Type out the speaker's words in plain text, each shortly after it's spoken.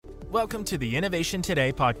Welcome to the Innovation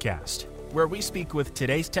Today podcast, where we speak with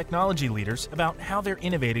today's technology leaders about how they're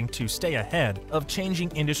innovating to stay ahead of changing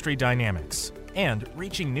industry dynamics and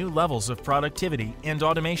reaching new levels of productivity and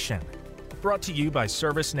automation. Brought to you by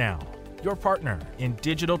ServiceNow, your partner in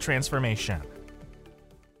digital transformation.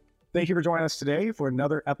 Thank you for joining us today for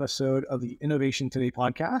another episode of the Innovation Today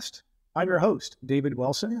podcast. I'm your host, David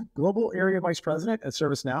Wilson, Global Area Vice President at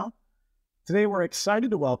ServiceNow. Today, we're excited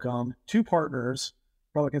to welcome two partners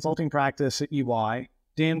from a consulting practice at EY,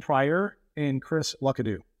 Dan Pryor and Chris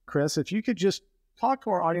Luckadoo. Chris, if you could just talk to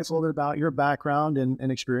our audience a little bit about your background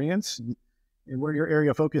and experience and where your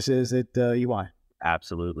area of focus is at EY.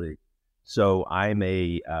 Absolutely. So I'm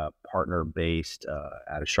a partner based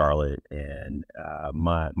out of Charlotte, and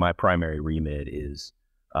my primary remit is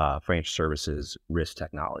financial services risk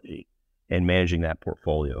technology and managing that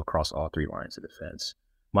portfolio across all three lines of defense.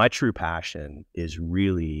 My true passion is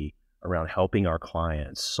really around helping our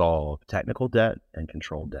clients solve technical debt and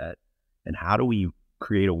control debt. And how do we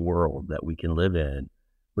create a world that we can live in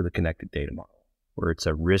with a connected data model, where it's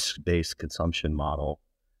a risk-based consumption model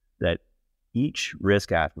that each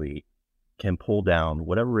risk athlete can pull down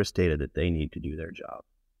whatever risk data that they need to do their job.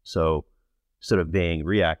 So instead of being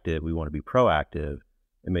reactive, we want to be proactive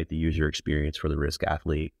and make the user experience for the risk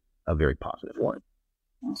athlete a very positive one.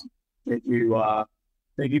 Awesome.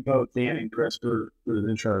 Thank you both, Dan and Chris, for the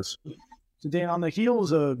intros. So Dan, on the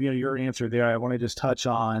heels of your answer there, I want to just touch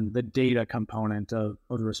on the data component of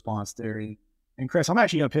the response there. And Chris, I'm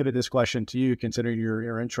actually going to pivot this question to you, considering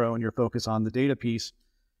your intro and your focus on the data piece.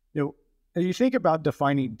 As you think about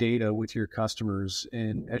defining data with your customers,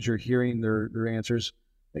 and as you're hearing their answers,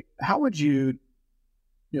 how would you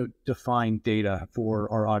define data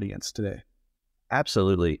for our audience today?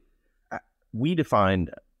 Absolutely. We define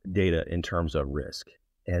data in terms of risk.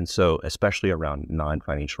 And so, especially around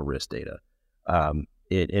non-financial risk data.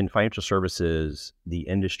 In financial services, the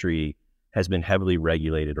industry has been heavily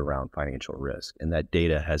regulated around financial risk, and that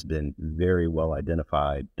data has been very well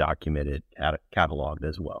identified, documented, cataloged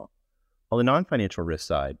as well. On the non-financial risk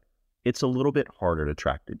side, it's a little bit harder to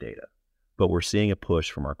track the data, but we're seeing a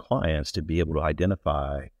push from our clients to be able to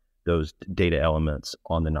identify those data elements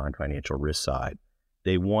on the non-financial risk side.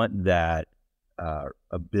 They want that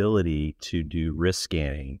ability to do risk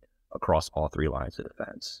scanning across all three lines of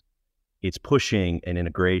defense. It's pushing an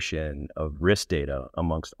integration of risk data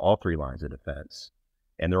amongst all three lines of defense,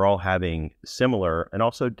 and they're all having similar and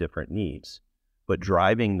also different needs. But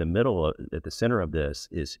driving the middle at the center of this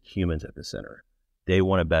is humans at the center. They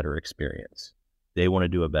want a better experience. They want to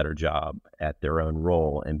do a better job at their own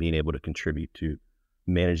role and being able to contribute to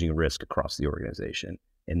managing risk across the organization.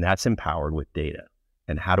 And that's empowered with data.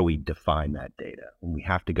 And how do we define that data? And we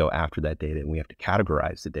have to go after that data, and we have to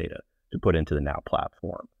categorize the data to put into the Now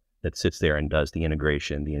platform that sits there and does the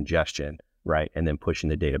integration, the ingestion, right? And then pushing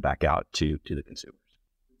the data back out to the consumers.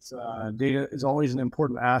 Data is always an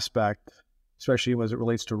important aspect, especially as it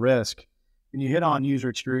relates to risk. And you hit on user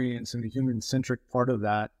experience and the human-centric part of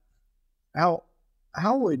that.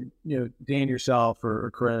 How would Dan, yourself,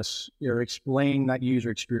 or Chris, explain that user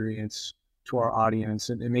experience to our audience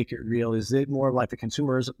and make it real? Is it more like the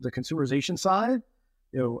consumerization side?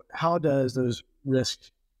 How does those risk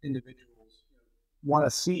individuals want to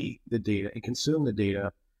see the data and consume the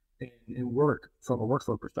data and work from a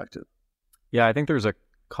workflow perspective? Yeah, I think there's a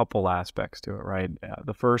couple aspects to it, right?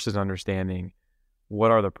 The first is understanding what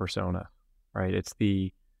are the persona, right? It's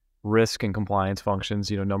the risk and compliance functions,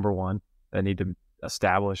 number one, that need to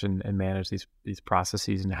establish and manage these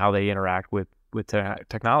processes and how they interact with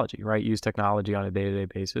technology, right? Use technology on a day-to-day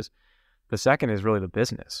basis. The second is really the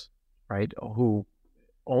business, right? Who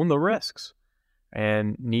own the risks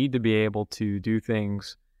and need to be able to do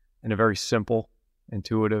things in a very simple,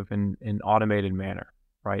 intuitive, and automated manner,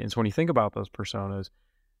 right? And so when you think about those personas,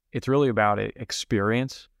 it's really about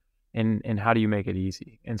experience and how do you make it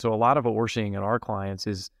easy? And so a lot of what we're seeing in our clients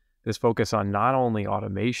is this focus on not only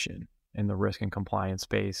automation in the risk and compliance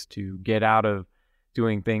space to get out of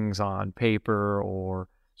doing things on paper or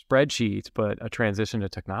spreadsheets, but a transition to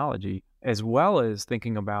technology, as well as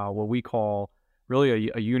thinking about what we call really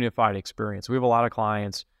a unified experience. We have a lot of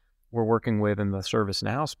clients we're working with in the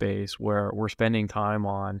ServiceNow space where we're spending time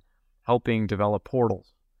on helping develop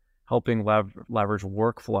portals, helping leverage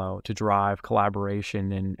workflow to drive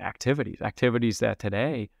collaboration and activities that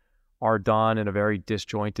today are done in a very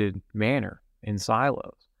disjointed manner in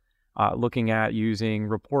silos. Looking at using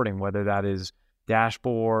reporting, whether that is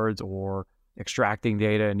dashboards or extracting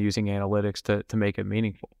data and using analytics to make it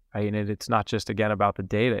meaningful, right? And it's not just, again, about the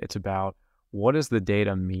data. It's about what does the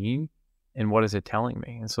data mean and what is it telling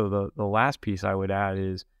me? And so the last piece I would add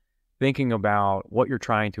is thinking about what you're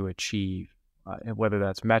trying to achieve, and whether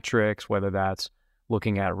that's metrics, whether that's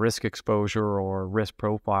looking at risk exposure or risk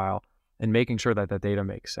profile, and making sure that that data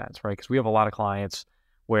makes sense, right? Because we have a lot of clients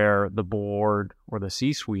where the board or the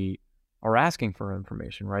C-suite are asking for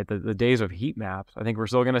information, right? The days of heat maps, I think we're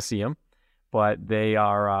still going to see them, but they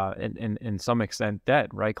are in some extent dead,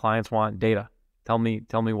 right? Clients want data. Tell me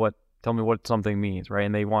what something means, right?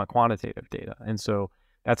 And they want quantitative data. And so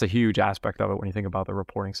that's a huge aspect of it when you think about the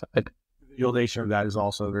reporting side. The visualization of that is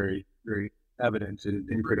also very, very evident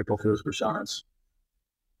and critical for those personas.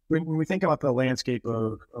 When we think about the landscape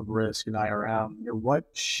of risk and IRM, what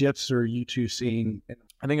shifts are you two seeing?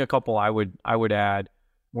 I think a couple I would add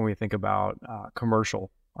when we think about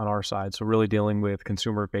commercial on our side. So really dealing with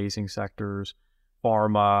consumer-facing sectors,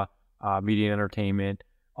 pharma, media and entertainment.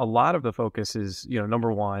 A lot of the focus is,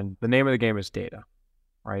 number one, the name of the game is data,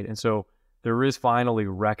 right? And so there is finally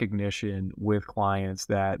recognition with clients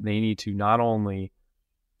that they need to not only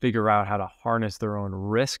figure out how to harness their own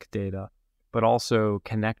risk data, but also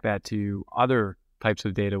connect that to other types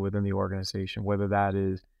of data within the organization, whether that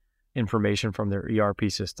is information from their ERP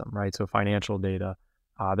system, right? So financial data,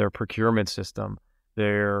 their procurement system,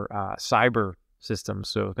 their cyber systems,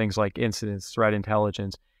 so things like incidents, threat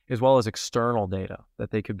intelligence, as well as external data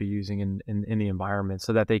that they could be using in the environment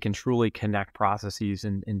so that they can truly connect processes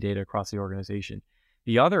and data across the organization.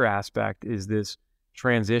 The other aspect is this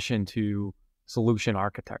transition to solution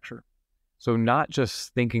architecture. So not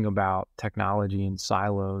just thinking about technology in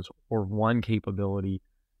silos or one capability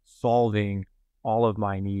solving all of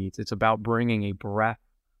my needs. It's about bringing a breadth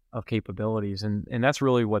of capabilities. And that's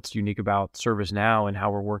really what's unique about ServiceNow and how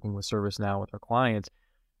we're working with ServiceNow with our clients.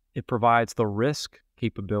 It provides the risk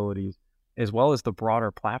capabilities as well as the broader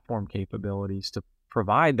platform capabilities to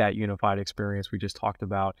provide that unified experience we just talked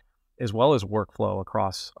about, as well as workflow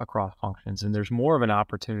across functions. And there's more of an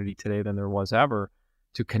opportunity today than there was ever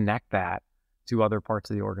to connect that to other parts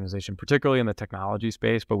of the organization, particularly in the technology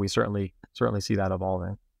space, but we certainly see that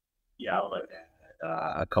evolving. Yeah, I'll look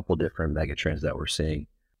at a couple different megatrends that we're seeing.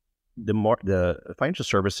 The financial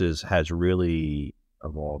services has really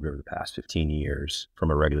evolved over the past 15 years from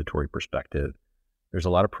a regulatory perspective. There's a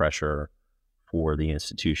lot of pressure for the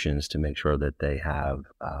institutions to make sure that they have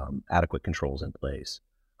adequate controls in place,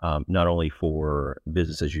 not only for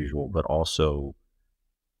business as usual, but also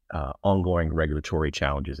ongoing regulatory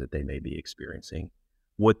challenges that they may be experiencing.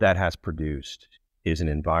 What that has produced is an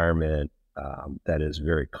environment that is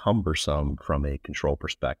very cumbersome from a control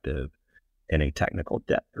perspective and a technical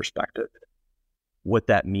debt perspective. What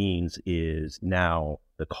that means is now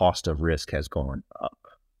the cost of risk has gone up.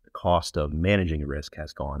 The cost of managing risk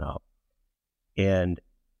has gone up. And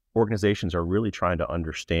organizations are really trying to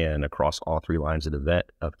understand across all three lines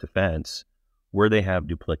of defense where they have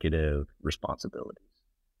duplicative responsibilities.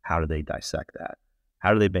 How do they dissect that?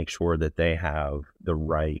 How do they make sure that they have the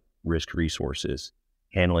right risk resources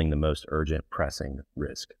handling the most urgent, pressing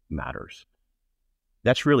risk matters?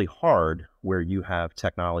 That's really hard where you have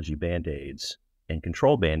technology band-aids and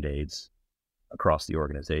control band-aids across the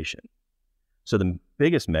organization. So the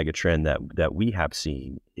biggest megatrend that we have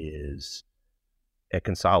seen is a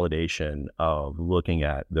consolidation of looking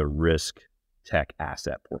at the risk tech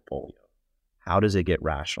asset portfolio. How does it get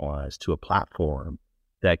rationalized to a platform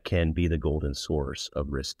that can be the golden source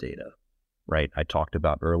of risk data, right? I talked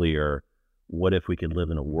about earlier, what if we could live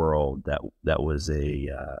in a world that was a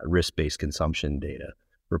risk-based consumption data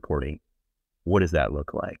reporting? What does that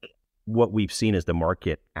look like? What we've seen is the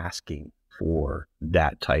market asking for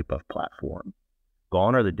that type of platform.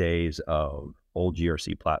 Gone are the days of old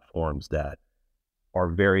GRC platforms that are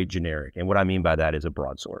very generic. And what I mean by that is a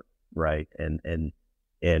broadsword, right? And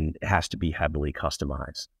it has to be heavily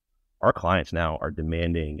customized. Our clients now are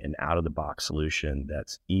demanding an out-of-the-box solution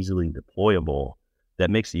that's easily deployable, that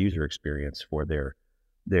makes the user experience for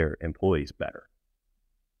their employees better.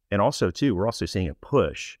 And also, too, we're also seeing a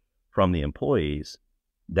push from the employees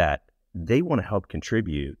that they want to help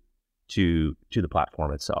contribute to the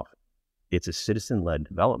platform itself. It's a citizen-led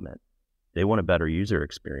development. They want a better user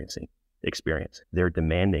experience. They're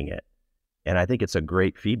demanding it. And I think it's a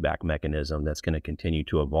great feedback mechanism that's going to continue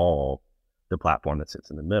to evolve the platform that sits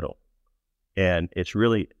in the middle. And it's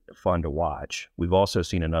really fun to watch. We've also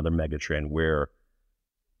seen another megatrend where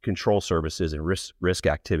control services and risk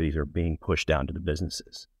activities are being pushed down to the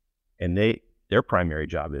businesses. And their primary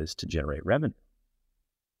job is to generate revenue,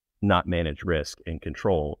 not manage risk and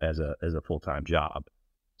control as a full-time job.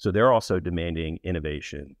 So they're also demanding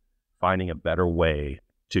innovation, finding a better way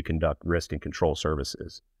to conduct risk and control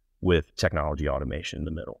services with technology automation in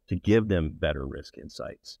the middle to give them better risk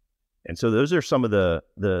insights. And so those are some of the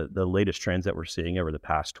latest trends that we're seeing over the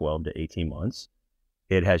past 12 to 18 months.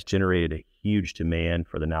 It has generated a huge demand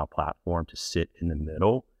for the Now Platform to sit in the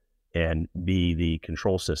middle and be the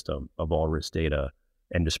control system of all risk data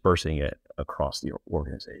and dispersing it across the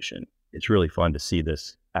organization. It's really fun to see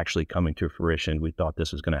this actually coming to fruition. We thought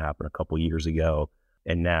this was going to happen a couple of years ago,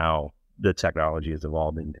 and now the technology is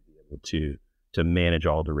evolving to be able to manage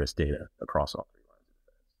all the risk data across all three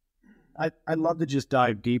lines. I'd love to just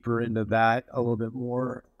dive deeper into that a little bit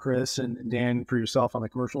more, Chris and Dan, for yourself on the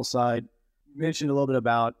commercial side. You mentioned a little bit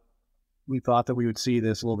about, we thought that we would see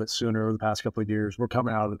this a little bit sooner over the past couple of years. We're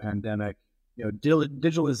coming out of the pandemic.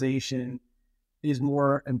 Digitalization is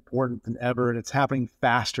more important than ever, and it's happening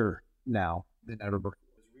faster now than ever before.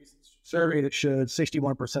 There's a recent survey that showed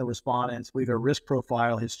 61% of respondents believe their risk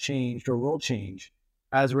profile has changed or will change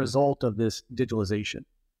as a result of this digitalization.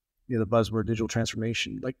 The buzzword digital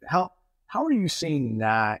transformation. Like how are you seeing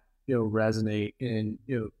that resonate in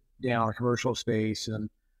down a commercial space? And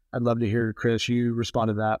I'd love to hear, Chris, you respond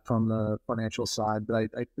to that from the financial side, but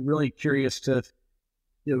I'm really curious to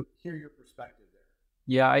hear your perspective there.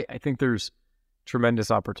 Yeah, I think there's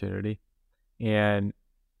tremendous opportunity, and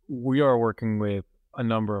we are working with a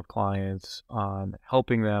number of clients on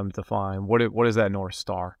helping them define what is that North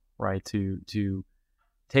Star, right? To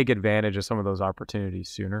take advantage of some of those opportunities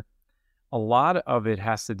sooner. A lot of it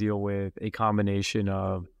has to deal with a combination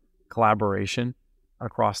of collaboration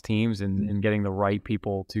across teams and getting the right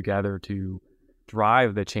people together to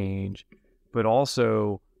drive the change, but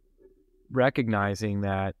also recognizing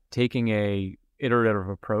that taking a iterative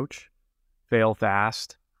approach, fail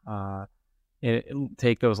fast,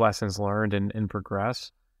 take those lessons learned and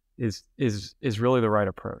progress is really the right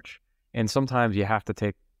approach. And sometimes you have to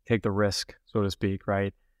take the risk, so to speak,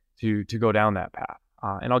 right, to go down that path.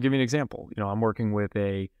 And I'll give you an example. I'm working with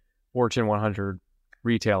a Fortune 100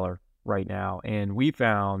 retailer right now, and we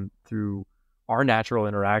found through our natural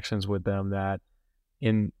interactions with them that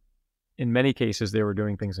in many cases they were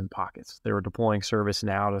doing things in pockets. They were deploying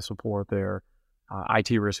ServiceNow to support their IT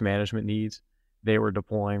risk management needs. They were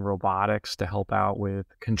deploying robotics to help out with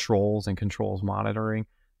controls and controls monitoring.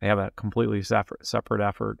 They have a completely separate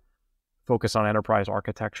effort focused on enterprise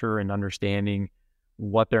architecture and understanding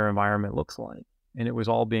what their environment looks like. And it was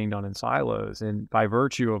all being done in silos. And by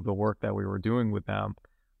virtue of the work that we were doing with them,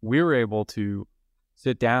 we were able to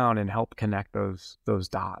sit down and help connect those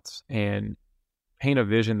dots and paint a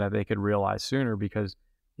vision that they could realize sooner, because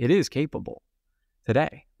it is capable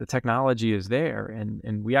today. The technology is there.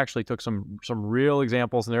 And we actually took some real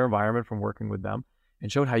examples in their environment from working with them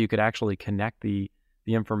and showed how you could actually connect the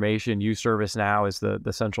information, use ServiceNow as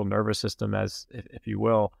the central nervous system, as if you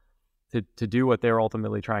will, to do what they're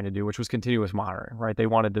ultimately trying to do, which was continuous monitoring, right? They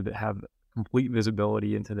wanted to have complete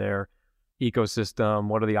visibility into their ecosystem.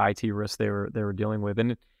 What are the IT risks they were dealing with?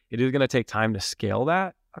 And it is going to take time to scale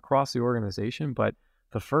that across the organization, but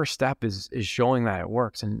the first step is showing that it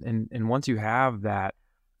works. And once you have that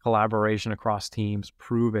collaboration across teams,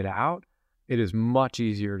 prove it out, it is much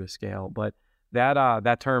easier to scale. But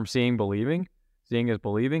that term seeing is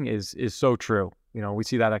believing is so true. We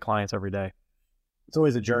see that at clients every day. It's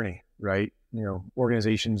always a journey, right?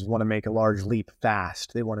 Organizations want to make a large leap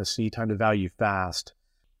fast. They want to see time to value fast,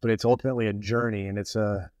 but it's ultimately a journey, and it's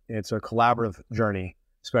a collaborative journey,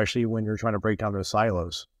 especially when you're trying to break down those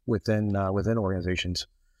silos within organizations.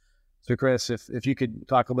 So Chris, if you could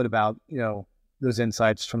talk a little bit about, those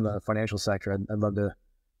insights from the financial sector, I'd love to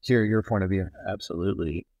hear your point of view.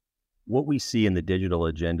 Absolutely. What we see in the digital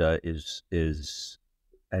agenda is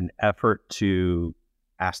an effort to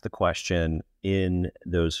ask the question in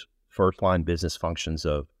those first line business functions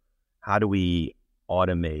of how do we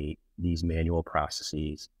automate these manual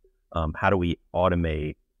processes? How do we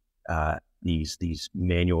automate these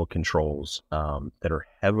manual controls that are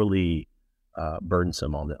heavily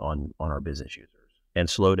burdensome on our business users, and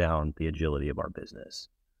slow down the agility of our business?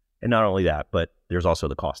 And not only that, but there's also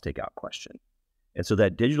the cost takeout question. And so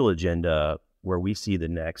that digital agenda, where we see the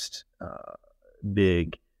next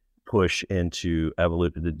big push into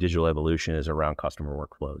the digital evolution, is around customer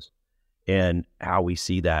workflows. And how we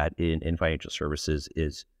see that in financial services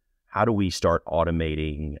is, how do we start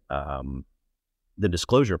automating the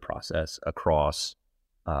disclosure process across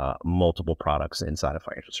multiple products inside of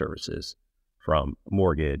financial services, from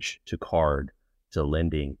mortgage to card to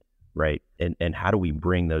lending, right? And how do we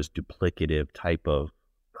bring those duplicative type of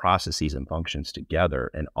processes and functions together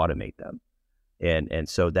and automate them? And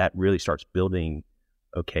so that really starts building,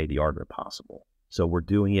 the art of the possible. So we're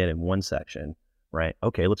doing it in one section, right?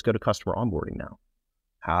 Okay, let's go to customer onboarding now.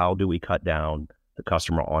 How do we cut down the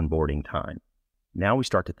customer onboarding time? Now we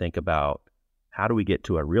start to think about how do we get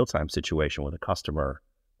to a real-time situation with a customer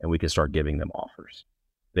and we can start giving them offers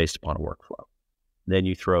based upon a workflow? Then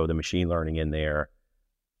you throw the machine learning in there,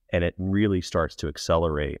 and it really starts to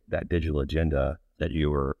accelerate that digital agenda that you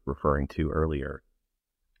were referring to earlier.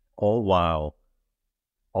 All while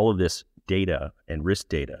all of this data and risk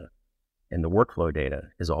data and the workflow data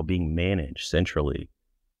is all being managed centrally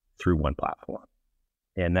through one platform.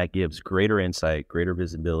 And that gives greater insight, greater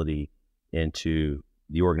visibility into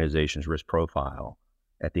the organization's risk profile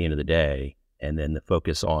at the end of the day, and then the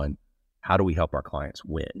focus on how do we help our clients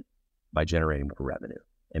win by generating more revenue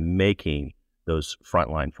and making those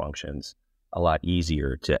frontline functions a lot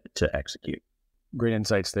easier to execute. Great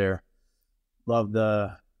insights there. Love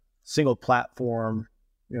the single platform.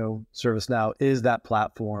 ServiceNow is that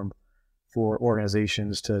platform for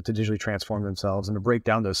organizations to digitally transform themselves and to break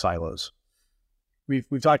down those silos.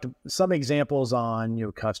 We've talked some examples on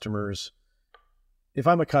customers. If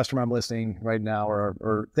I'm a customer, I'm listening right now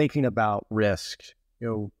or thinking about risk.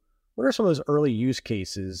 What are some of those early use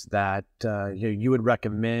cases that you would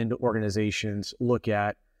recommend organizations look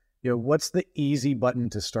at? What's the easy button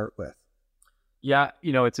to start with? Yeah,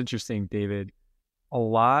 it's interesting, David. A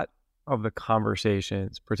lot of the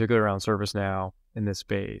conversations, particularly around ServiceNow in this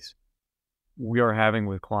space, we are having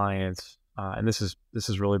with clients, and this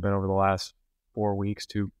has really been over the last 4 weeks,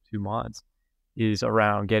 2 months, is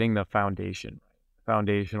around getting the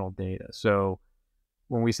foundational data. So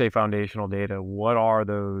when we say foundational data, what are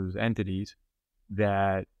those entities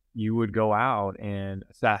that you would go out and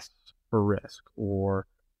assess for risk or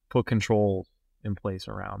put controls in place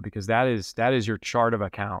around? Because that is your chart of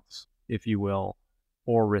accounts, if you will,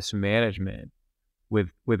 or risk management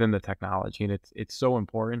within the technology. And it's so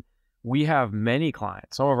important. We have many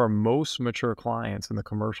clients, some of our most mature clients in the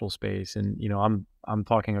commercial space. And, I'm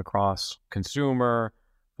talking across consumer,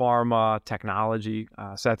 pharma, technology.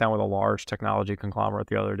 Sat down with a large technology conglomerate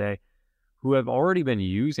the other day who have already been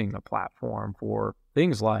using the platform for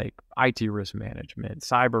things like IT risk management,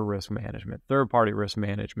 cyber risk management, third-party risk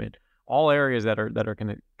management, all areas that are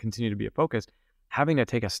going to continue to be a focus, having to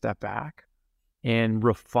take a step back and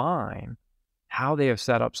refine how they have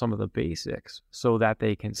set up some of the basics so that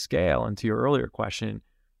they can scale, and to your earlier question,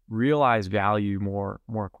 realize value more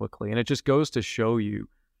quickly. And it just goes to show you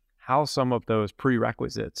how some of those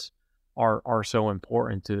prerequisites are so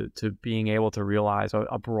important to being able to realize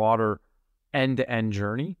a broader end-to-end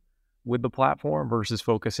journey with the platform versus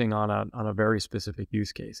focusing on a very specific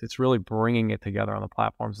use case. It's really bringing it together on the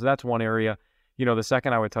platform. So that's one area. The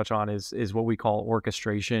second I would touch on is what we call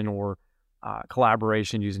orchestration or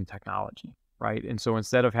collaboration using technology, right? And so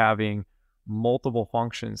instead of having multiple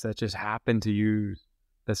functions that just happen to use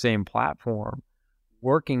the same platform,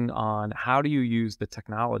 working on how do you use the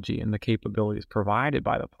technology and the capabilities provided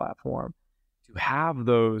by the platform to have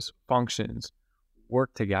those functions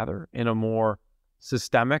work together in a more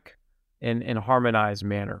systemic and harmonized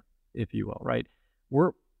manner, if you will, right?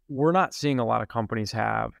 We're not seeing a lot of companies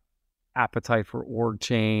have appetite for org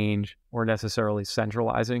change or necessarily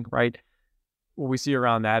centralizing, right? What we see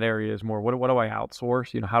around that area is more, what do I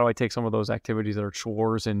outsource? How do I take some of those activities that are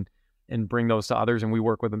chores and bring those to others? And we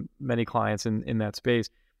work with many clients in that space.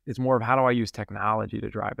 It's more of how do I use technology to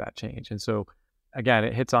drive that change? And so again,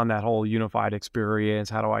 it hits on that whole unified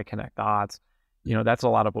experience. How do I connect dots? That's a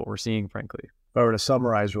lot of what we're seeing, frankly. If I were to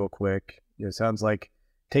summarize real quick, it sounds like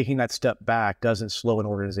taking that step back doesn't slow an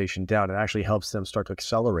organization down. It actually helps them start to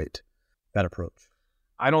accelerate that approach.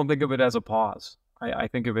 I don't think of it as a pause. I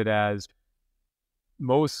think of it as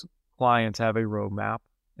most clients have a roadmap,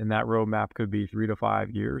 and that roadmap could be 3 to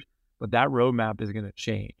 5 years, but that roadmap is going to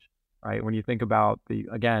change, right? When you think about the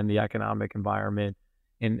economic environment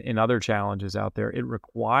and other challenges out there, it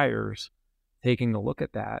requires taking a look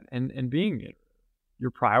at that and being your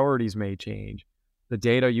priorities may change. The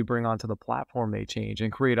data you bring onto the platform may change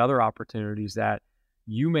and create other opportunities that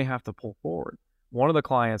you may have to pull forward. One of the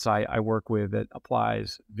clients I work with that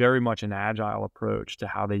applies very much an agile approach to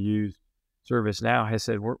how they use ServiceNow has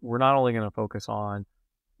said, we're not only going to focus on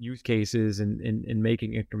use cases and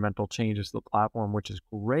making incremental changes to the platform, which is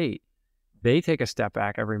great. They take a step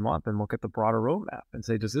back every month and look at the broader roadmap and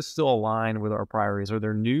say, does this still align with our priorities? Are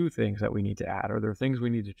there new things that we need to add? Are there things we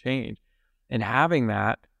need to change? And having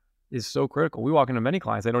that is so critical. We walk into many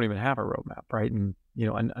clients, they don't even have a roadmap, right? And,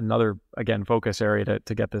 another, again, focus area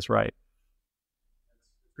to get this right.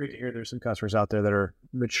 Great to hear there's some customers out there that are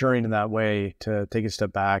maturing in that way to take a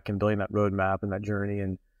step back and building that roadmap and that journey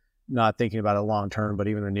and not thinking about it long term, but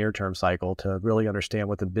even the near term cycle to really understand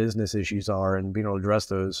what the business issues are and being able to address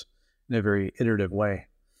those in a very iterative way.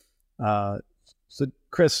 So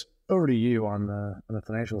Chris, over to you on the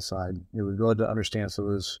financial side. We'd love to understand some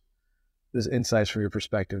of those those insights from your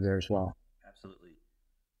perspective there as well. Absolutely.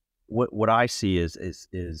 What I see is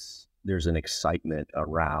there's an excitement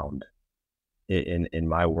around in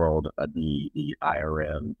my world the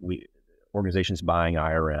IRM. Organizations buying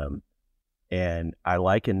IRM, and I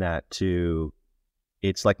liken that to,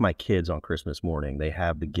 it's like my kids on Christmas morning. They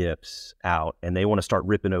have the gifts out and they want to start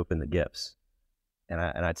ripping open the gifts, and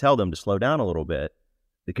I tell them to slow down a little bit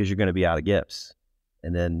because you're going to be out of gifts.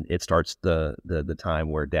 And then it starts the time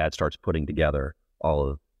where dad starts putting together all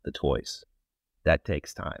of the toys. That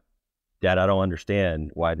takes time. Dad, I don't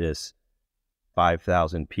understand why this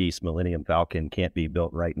 5,000 piece Millennium Falcon can't be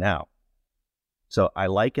built right now. So I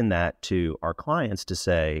liken that to our clients to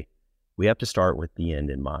say, we have to start with the end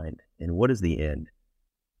in mind. And what is the end?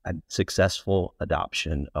 A successful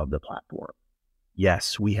adoption of the platform.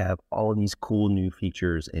 Yes, we have all of these cool new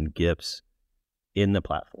features and gifts in the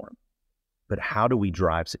platform, but how do we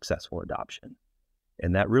drive successful adoption?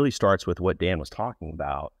 And that really starts with what Dan was talking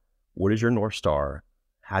about. What is your North Star?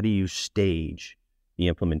 How do you stage the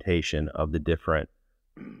implementation of the different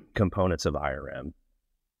components of IRM?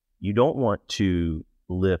 You don't want to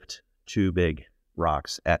lift two big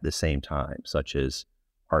rocks at the same time, such as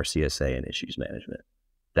RCSA and issues management.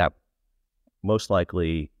 That most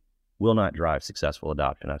likely will not drive successful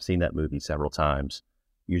adoption. I've seen that movie several times.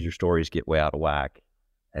 User stories get way out of whack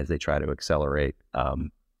as they try to accelerate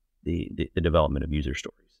the development of user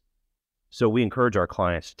stories. So we encourage our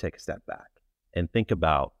clients to take a step back and think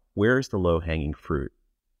about, where's the low-hanging fruit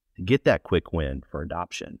to get that quick win for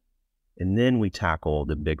adoption. And then we tackle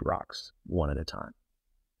the big rocks one at a time.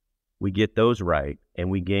 We get those right, and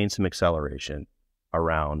we gain some acceleration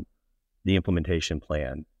around the implementation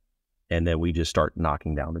plan, and then we just start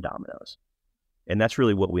knocking down the dominoes. And that's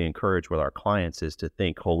really what we encourage with our clients, is to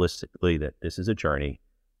think holistically that this is a journey.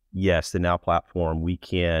 Yes, the Now Platform, we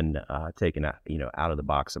can take an out of the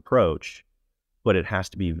box approach, but it has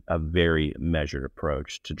to be a very measured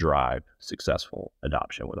approach to drive successful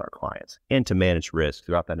adoption with our clients and to manage risk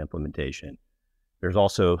throughout that implementation. There's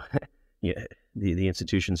also the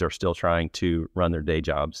institutions are still trying to run their day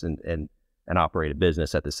jobs and operate a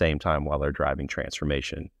business at the same time while they're driving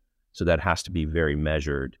transformation. So that has to be very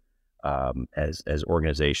measured as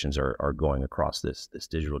organizations are going across this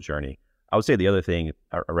digital journey. I would say the other thing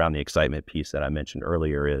around the excitement piece that I mentioned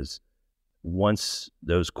earlier is, once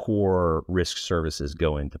those core risk services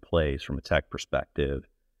go into place from a tech perspective,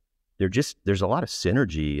 there's a lot of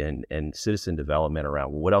synergy and citizen development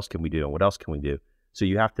around, well, what else can we do and what else can we do? So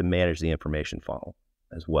you have to manage the information funnel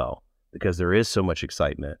as well, because there is so much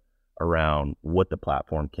excitement around what the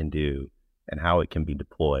platform can do and how it can be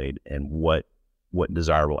deployed and what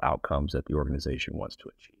desirable outcomes that the organization wants to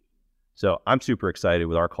achieve. So I'm super excited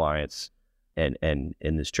with our clients and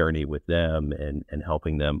in this journey with them and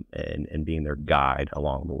helping them and being their guide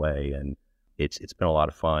along the way. And it's been a lot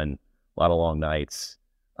of fun, a lot of long nights,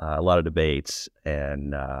 a lot of debates,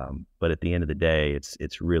 and but at the end of the day,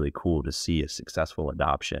 it's really cool to see a successful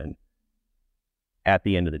adoption at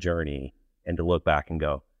the end of the journey and to look back and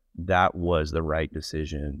go, that was the right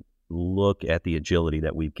decision. Look at the agility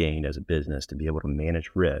that we've gained as a business to be able to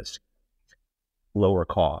manage risk, lower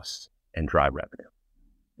costs, and drive revenue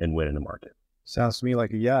and win in the market. Sounds to me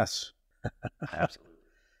like a yes.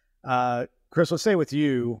 Absolutely. Chris, let's say with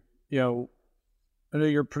you, I know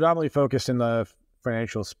you're predominantly focused in the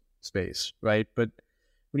financial space, right? But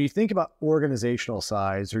when you think about organizational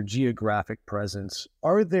size or geographic presence,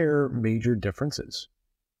 are there major differences?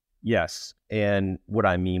 Yes. And what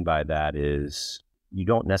I mean by that is, you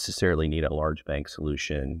don't necessarily need a large bank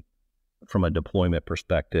solution from a deployment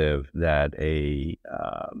perspective that a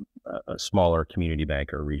smaller community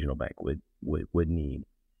bank or regional bank would need.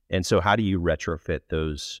 And so how do you retrofit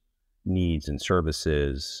those needs and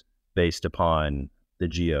services based upon the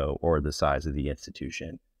geo or the size of the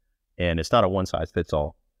institution? And it's not a one size fits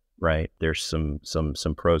all, right? There's some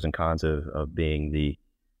pros and cons of being the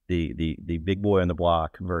big boy on the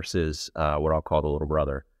block versus what I'll call the little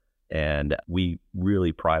brother. And we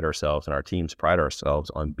really pride ourselves, and our teams pride ourselves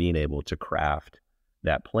on being able to craft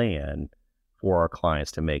that plan for our clients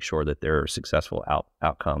to make sure that there are successful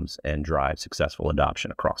outcomes and drive successful adoption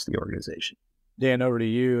across the organization. Dan, over to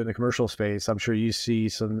you in the commercial space. I'm sure you see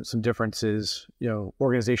some differences,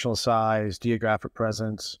 organizational size, geographic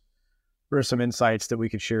presence. What are some insights that we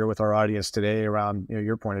could share with our audience today around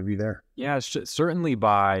your point of view there? Yeah, certainly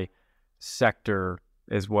by sector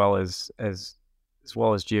as well as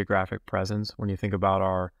geographic presence. When you think about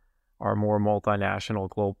our more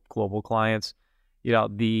multinational global clients,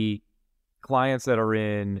 the clients that are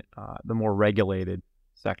in the more regulated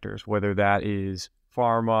sectors, whether that is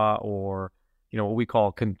pharma or what we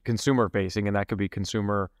call consumer facing, and that could be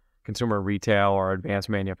consumer consumer retail or advanced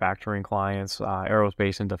manufacturing clients,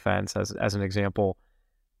 aerospace and defense as an example,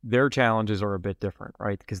 their challenges are a bit different,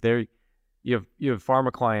 right? Because you have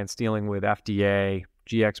pharma clients dealing with FDA,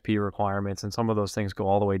 GXP requirements, and some of those things go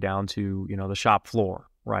all the way down to, the shop floor,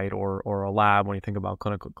 right? Or a lab when you think about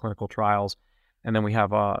clinical trials. And then we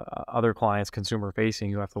have other clients, consumer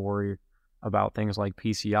facing, who have to worry about things like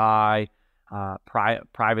PCI.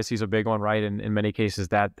 Privacy is a big one, right? And in many cases,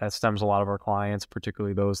 that stems a lot of our clients,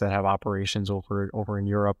 particularly those that have operations over in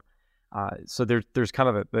Europe. So there's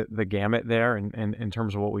kind of the gamut there in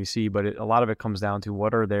terms of what we see, but a lot of it comes down to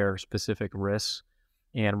what are their specific risks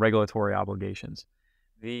and regulatory obligations.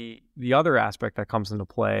 The other aspect that comes into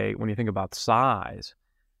play when you think about size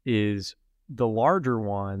is the larger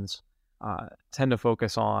ones tend to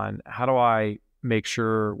focus on how do I make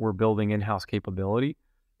sure we're building in-house capability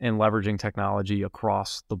and leveraging technology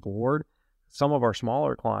across the board. Some of our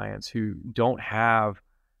smaller clients who don't have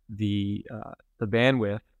the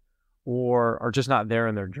bandwidth or are just not there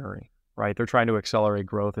in their journey, right? They're trying to accelerate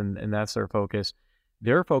growth and that's their focus.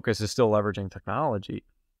 Their focus is still leveraging technology.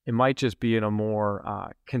 It might just be in a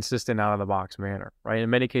more consistent out-of-the-box manner, right? In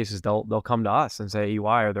many cases, they'll come to us and say, EY,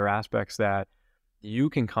 are there aspects that you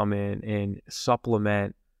can come in and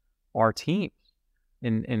supplement our teams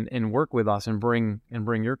and work with us and bring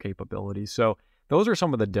your capabilities? So those are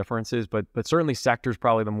some of the differences, but certainly sector is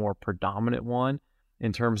probably the more predominant one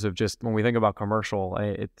in terms of just when we think about commercial,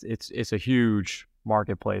 it's a huge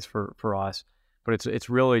marketplace for us, but it's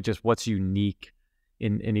really just what's unique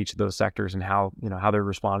in each of those sectors and how they're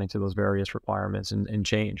responding to those various requirements and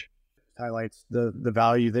change. Highlights the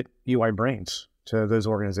value that EY brings to those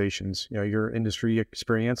organizations, your industry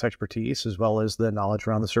experience, expertise, as well as the knowledge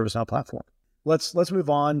around the ServiceNow platform. Let's move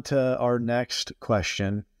on to our next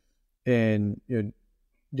question. And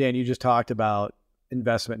Dan, you just talked about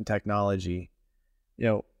investment in technology.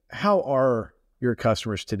 How are your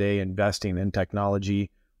customers today investing in technology?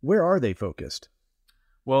 Where are they focused?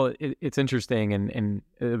 Well, it's interesting, and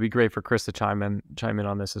it'd be great for Chris to chime in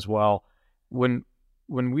on this as well. When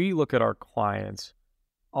we look at our clients,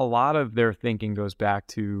 a lot of their thinking goes back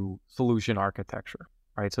to solution architecture,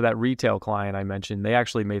 right? So that retail client I mentioned, they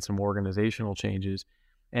actually made some organizational changes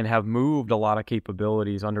and have moved a lot of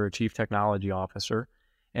capabilities under a chief technology officer.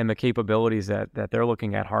 And the capabilities that they're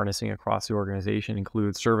looking at harnessing across the organization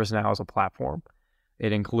include ServiceNow as a platform.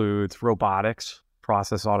 It includes robotics,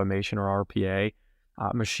 process automation or RPA,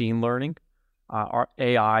 machine learning,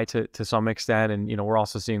 AI to some extent. And, we're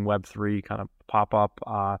also seeing Web3 kind of pop up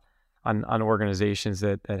on organizations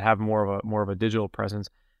that have more of a digital presence.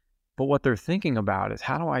 But what they're thinking about is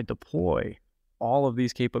how do I deploy all of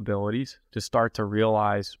these capabilities to start to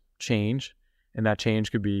realize change? And that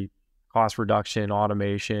change could be cost reduction,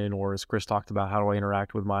 automation, or as Chris talked about, how do I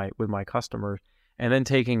interact with my customers? And then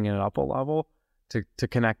taking it up a level to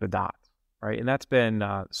connect the dots, right? And that's been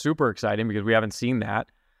super exciting because we haven't seen that.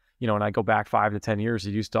 And I go back 5 to 10 years,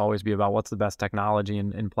 it used to always be about what's the best technology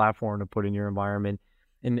and platform to put in your environment.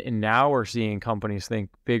 And now we're seeing companies think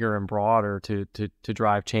bigger and broader to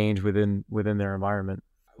drive change within their environment.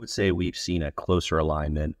 I would say we've seen a closer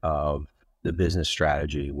alignment of the business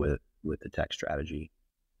strategy with the tech strategy.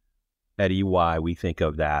 At EY, we think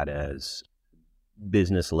of that as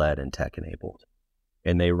business-led and tech-enabled,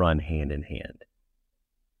 and they run hand in hand.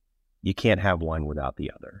 You can't have one without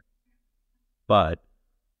the other. But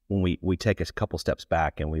when we take a couple steps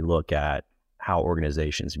back and we look at how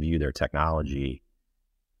organizations view their technology,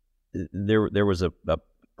 there was a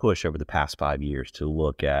push over the past 5 years to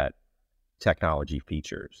look at technology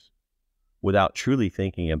features without truly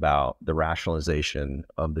thinking about the rationalization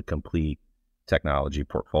of the complete technology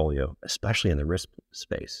portfolio, especially in the risk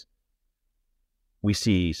space. We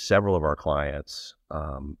see several of our clients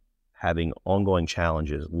having ongoing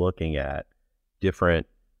challenges looking at different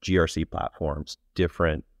GRC platforms,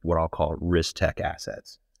 different what I'll call risk tech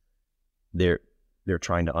assets. They're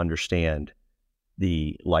trying to understand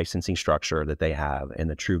the licensing structure that they have and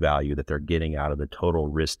the true value that they're getting out of the total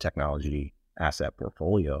risk technology asset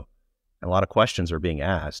portfolio. And a lot of questions are being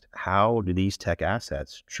asked. How do these tech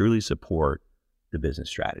assets truly support the business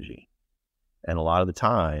strategy? And a lot of the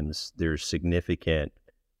times there's significant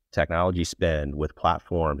technology spend with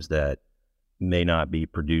platforms that may not be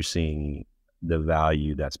producing the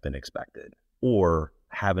value that's been expected or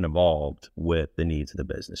haven't evolved with the needs of the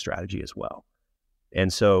business strategy as well.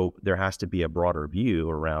 And so there has to be a broader view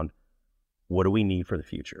around what do we need for the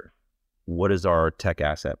future? What does our tech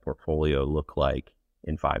asset portfolio look like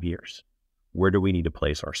in 5 years? Where do we need to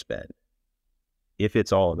place our spend? If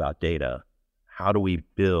it's all about data, how do we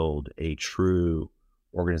build a true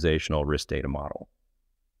organizational risk data model?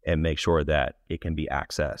 and make sure that it can be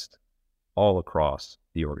accessed all across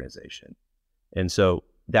the organization. And so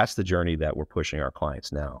that's the journey that we're pushing our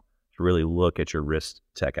clients now, to really look at your risk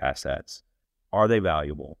tech assets. Are they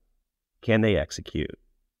valuable? Can they execute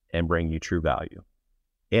and bring you true value?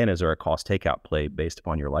 And is there a cost takeout play based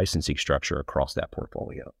upon your licensing structure across that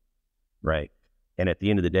portfolio, right? And at the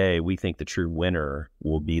end of the day, we think the true winner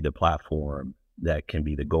will be the platform that can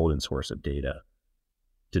be the golden source of data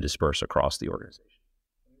to disperse across the organization.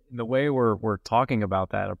 The way we're talking about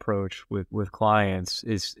that approach with clients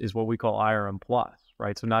is what we call IRM Plus,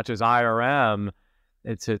 right? So not just IRM,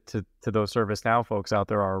 it's to those ServiceNow folks out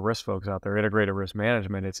there, our risk folks out there, integrated risk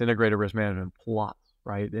management. It's integrated risk management plus,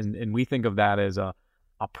 right? And we think of that as a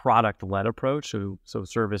product-led approach. So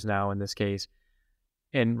ServiceNow in this case,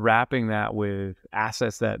 and wrapping that with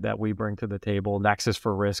assets that we bring to the table. Nexus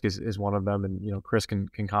for Risk is one of them, and Chris can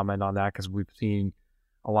comment on that because we've seen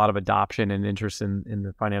a lot of adoption and interest in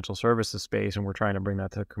the financial services space, and we're trying to bring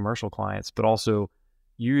that to commercial clients, but also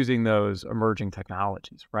using those emerging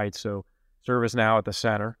technologies, right? So ServiceNow at the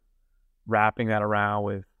center, wrapping that around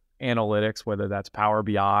with analytics, whether that's Power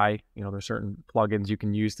BI, there's certain plugins you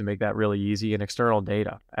can use to make that really easy, and external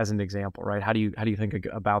data as an example, right? How do you think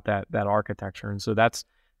about that architecture? And so that's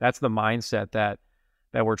the mindset that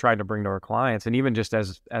we're trying to bring to our clients. And even just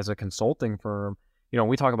as a consulting firm,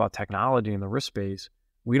 we talk about technology in the risk space.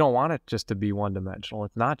 We don't want it just to be one dimensional.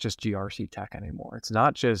 It's not just GRC tech anymore. It's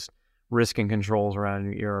not just risk and controls around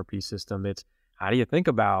an ERP system. It's how do you think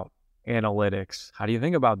about analytics? How do you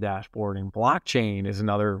think about dashboarding? Blockchain is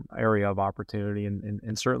another area of opportunity,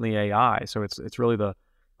 and certainly AI. So it's really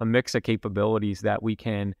a mix of capabilities that we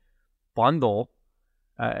can bundle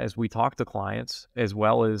as we talk to clients, as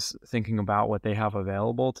well as thinking about what they have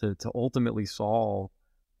available to ultimately solve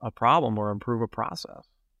a problem or improve a process.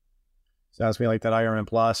 Sounds to me like that IRM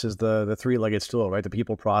Plus is the three-legged stool, right? The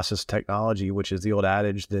people, process, technology, which is the old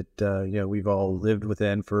adage that we've all lived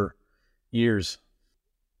within for years.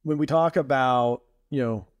 When we talk about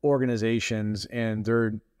organizations and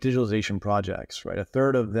their digitalization projects, right? A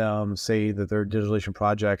third of them say that their digitalization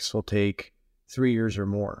projects will take 3 years or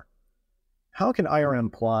more. How can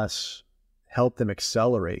IRM Plus help them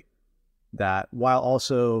accelerate that while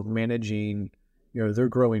also managing their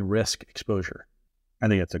growing risk exposure? I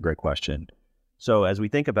think that's a great question. So as we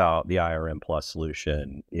think about the IRM Plus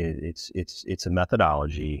solution, it's a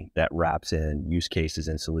methodology that wraps in use cases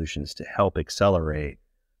and solutions to help accelerate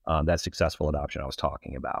that successful adoption I was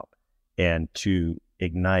talking about, and to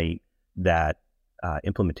ignite that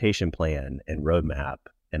implementation plan and roadmap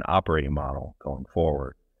and operating model going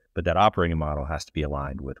forward. But that operating model has to be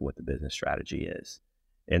aligned with what the business strategy is.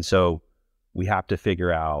 And so we have to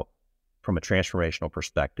figure out, from a transformational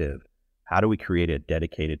perspective, how do we create a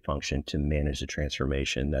dedicated function to manage the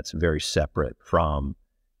transformation that's very separate from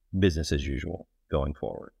business as usual going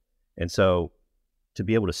forward? And so to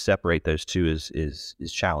be able to separate those two is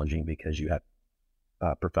challenging, because you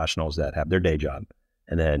have professionals that have their day job,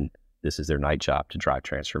 and then this is their night job to drive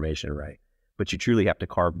transformation, right? But you truly have to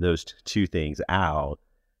carve those two things out,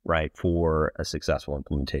 right, for a successful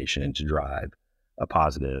implementation and to drive a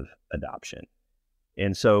positive adoption.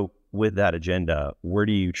 And so with that agenda, where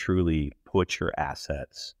do you truly put your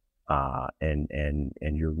assets and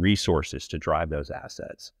your resources to drive those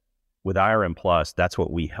assets? With IRM Plus, that's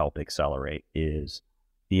what we help accelerate, is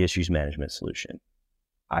the issues management solution.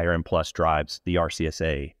 IRM Plus drives the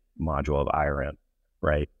RCSA module of IRM,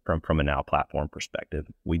 right? From a Now Platform perspective,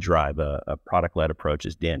 we drive a product-led approach,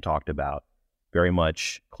 as Dan talked about, very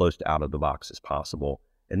much close to out of the box as possible.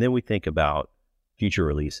 And then we think about future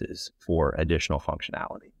releases for additional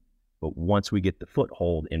functionality. But once we get the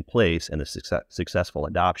foothold in place and the successful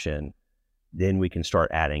adoption, then we can start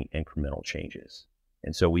adding incremental changes.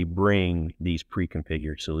 And so we bring these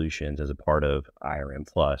pre-configured solutions as a part of IRM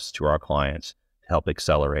Plus to our clients to help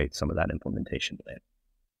accelerate some of that implementation plan.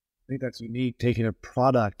 I think that's unique, taking a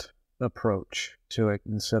product approach to it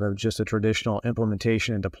instead of just a traditional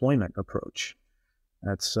implementation and deployment approach.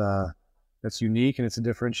 That's unique, and it's a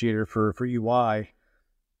differentiator for UI.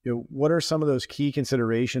 What are some of those key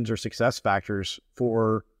considerations or success factors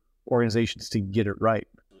for organizations to get it right?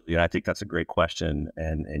 Yeah, I think that's a great question,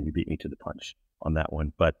 and you beat me to the punch on that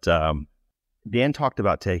one. But Dan talked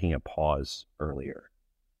about taking a pause earlier,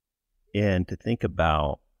 and to think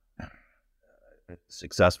about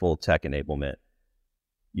successful tech enablement,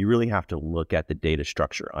 you really have to look at the data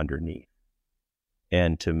structure underneath,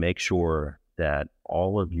 and to make sure that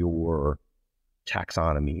all of your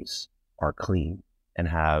taxonomies are clean and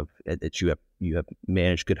that you have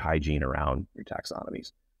managed good hygiene around your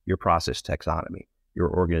taxonomies, your process taxonomy, your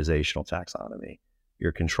organizational taxonomy,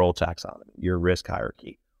 your control taxonomy, your risk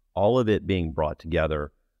hierarchy. all of it being brought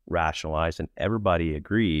together, rationalized, and everybody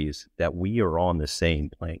agrees that we are on the same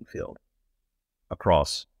playing field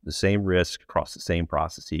across the same risk, across the same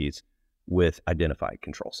processes with identified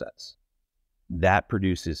control sets. That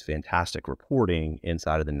produces fantastic reporting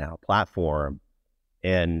inside of the Now platform.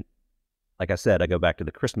 And like I said, I go back to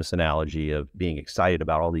the Christmas analogy of being excited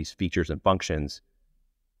about all these features and functions.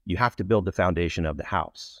 You have to build the foundation of the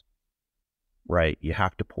house, right? You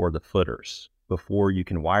have to pour the footers before you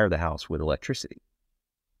can wire the house with electricity,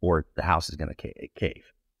 or the house is going to cave.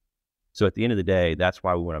 So at the end of the day, that's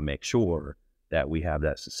why we want to make sure that we have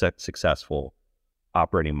that successful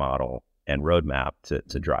operating model and roadmap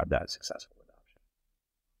to drive that successful adoption.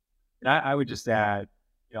 And I would just add,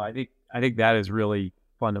 I think that is really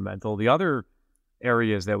fundamental. The other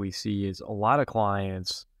areas that we see is a lot of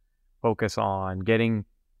clients focus on getting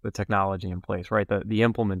the technology in place, right? The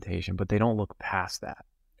implementation, but they don't look past that.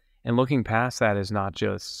 And looking past that is not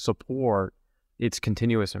just support, it's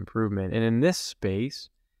continuous improvement. And in this space,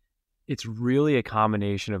 it's really a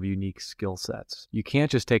combination of unique skill sets. You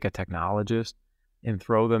can't just take a technologist and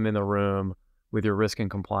throw them in the room with your risk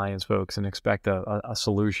and compliance folks and expect a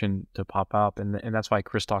solution to pop up. And that's why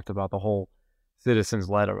Chris talked about the whole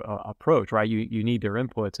citizens-led approach, right? You need their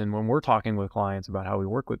inputs. And when we're talking with clients about how we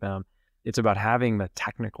work with them, it's about having the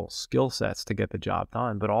technical skill sets to get the job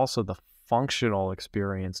done, but also the functional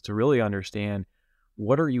experience to really understand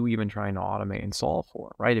what are you even trying to automate and solve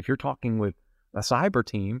for, right? If you're talking with a cyber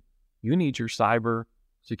team, you need your cyber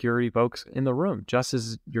security folks in the room, just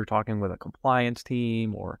as you're talking with a compliance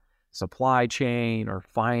team or supply chain or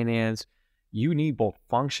finance. You need both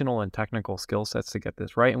functional and technical skill sets to get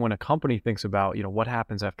this right. And when a company thinks about, what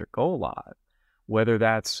happens after go live, whether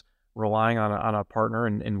that's relying on a partner,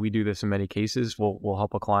 and we do this in many cases, we'll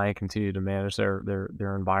help a client continue to manage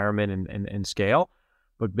their environment and scale,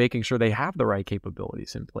 but making sure they have the right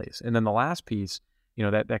capabilities in place. And then the last piece,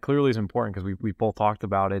 that clearly is important because we both talked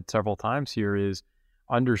about it several times here, is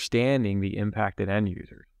understanding the impacted end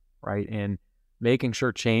users, right? And making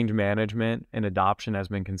sure change management and adoption has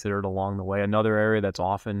been considered along the way. Another area that's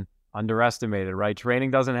often underestimated, right? Training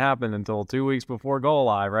doesn't happen until 2 weeks before go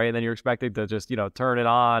live, right? And then you're expected to just, turn it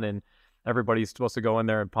on and everybody's supposed to go in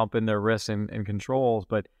there and pump in their risks and controls.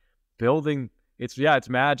 But building, it's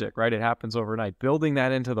magic, right? It happens overnight. Building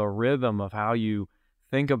that into the rhythm of how you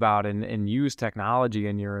think about and use technology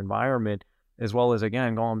in your environment, as well as,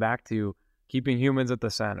 again, going back to keeping humans at the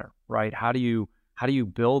center, right? How do you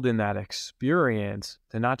build in that experience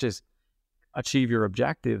to not just achieve your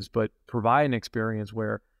objectives, but provide an experience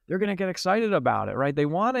where they're going to get excited about it, right? They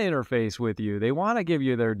want to interface with you. They want to give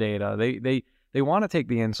you their data. They want to take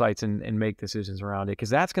the insights and make decisions around it, because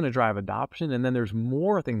that's going to drive adoption. And then there's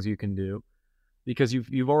more things you can do because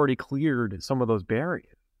you've already cleared some of those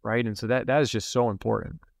barriers, right? And so that is just so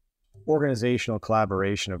important. Organizational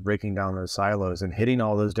collaboration of breaking down those silos and hitting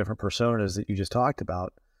all those different personas that you just talked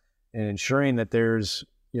about, and ensuring that there's,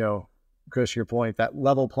 Chris, your point, that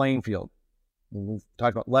level playing field. We've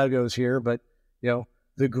talked about Legos here, but,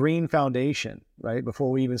 the green foundation, right?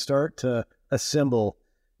 Before we even start to assemble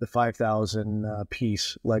the 5,000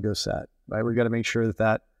 piece Lego set, right? We've got to make sure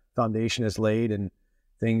that foundation is laid and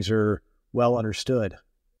things are well understood.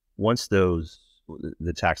 Once the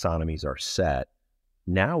taxonomies are set,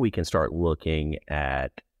 now we can start looking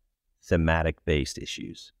at thematic-based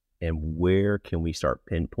issues and where can we start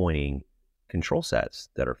pinpointing control sets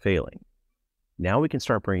that are failing. Now we can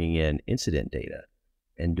start bringing in incident data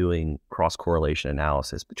and doing cross-correlation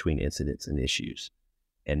analysis between incidents and issues.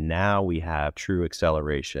 And now we have true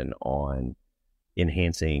acceleration on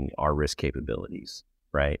enhancing our risk capabilities,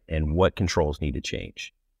 right? And what controls need to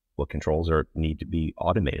change, what controls need to be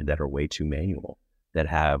automated that are way too manual, that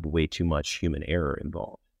have way too much human error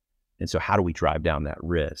involved. And so how do we drive down that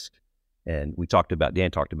risk? And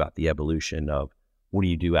Dan talked about the evolution of what do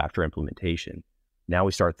you do after implementation? Now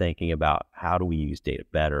we start thinking about how do we use data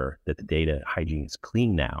better, that the data hygiene is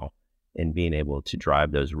clean now, and being able to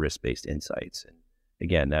drive those risk-based insights. And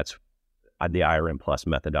again, that's the IRM Plus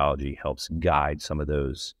methodology helps guide some of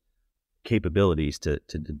those capabilities to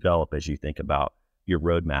develop as you think about your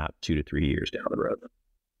roadmap 2 to 3 years down the road.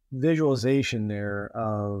 Visualization there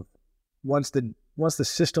of once the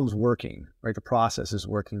system's working, right? The process is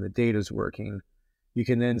working, the data's working, you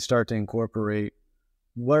can then start to incorporate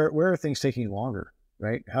where are things taking longer,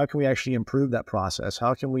 right? How can we actually improve that process?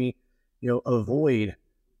 How can we, avoid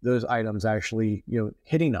those items actually,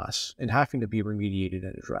 hitting us and having to be remediated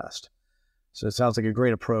and addressed? So it sounds like a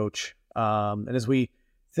great approach. And as we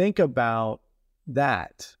think about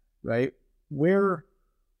that, right,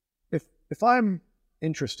 if I'm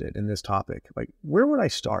interested in this topic, like where would I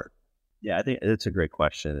start? Yeah, I think it's a great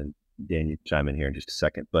question. And Dan, you chime in here in just a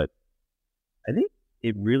second. But I think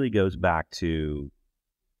it really goes back to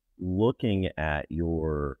looking at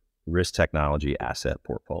your risk technology asset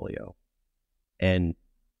portfolio. And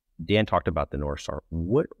Dan talked about the North Star.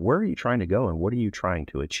 Where are you trying to go and what are you trying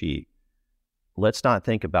to achieve? Let's not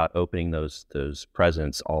think about opening those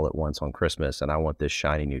presents all at once on Christmas and I want this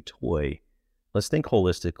shiny new toy. Let's think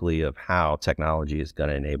holistically of how technology is going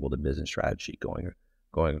to enable the business strategy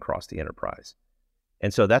going across the enterprise.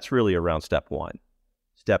 And so that's really around step one.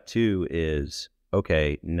 Step two is,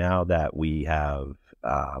 okay, now that we have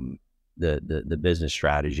the business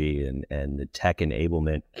strategy and the tech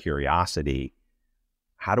enablement curiosity,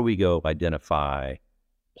 how do we go identify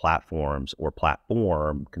platforms or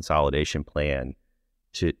platform consolidation plan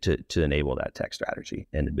to enable that tech strategy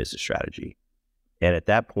and the business strategy? And at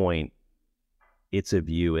that point, it's a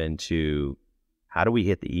view into how do we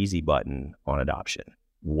hit the easy button on adoption?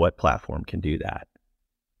 What platform can do that?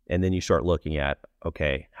 And then you start looking at,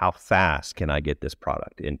 okay, how fast can I get this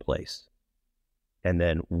product in place? And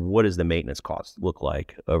then what does the maintenance cost look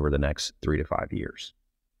like over the next 3 to 5 years?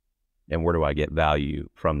 And where do I get value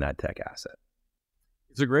from that tech asset?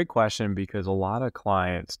 It's a great question because a lot of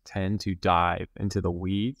clients tend to dive into the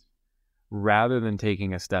weeds rather than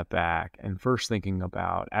taking a step back and first thinking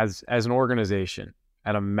about, as an organization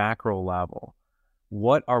at a macro level,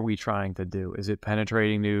 what are we trying to do? Is it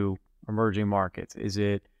penetrating new emerging markets? Is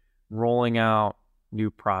it rolling out new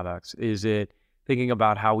products? Is it thinking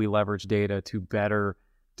about how we leverage data to better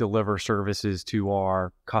deliver services to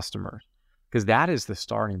our customers? Because that is the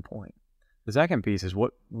starting point. The second piece is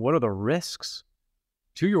what are the risks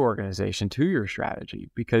to your organization, to your strategy?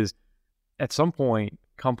 Because at some point,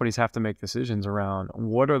 companies have to make decisions around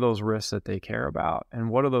what are those risks that they care about and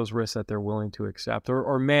what are those risks that they're willing to accept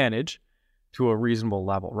or manage to a reasonable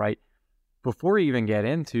level, right? Before you even get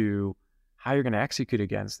into how you're going to execute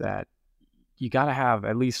against that, you got to have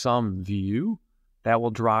at least some view that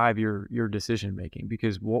will drive your decision making.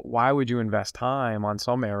 Because why would you invest time on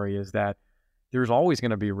some areas that there's always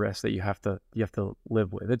going to be risks that you have to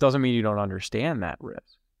live with? It doesn't mean you don't understand that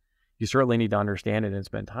risk. You certainly need to understand it and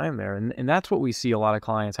spend time there. And that's what we see a lot of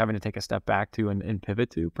clients having to take a step back to and pivot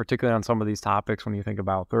to, particularly on some of these topics. When you think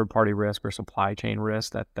about third-party risk or supply chain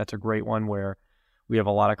risk, that's a great one where we have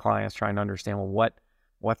a lot of clients trying to understand, well,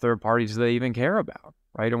 what third parties do they even care about,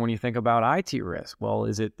 right? And when you think about IT risk, well,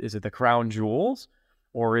 is it the crown jewels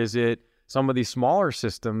or is it some of these smaller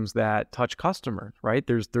systems that touch customers, right?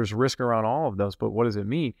 There's risk around all of those, but what does it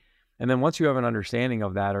mean? And then once you have an understanding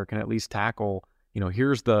of that or can at least tackle,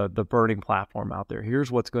 here's the burning platform out there.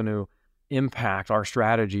 Here's what's going to impact our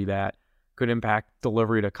strategy that could impact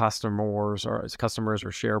delivery to customers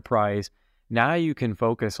or share price. Now you can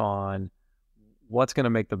focus on what's going to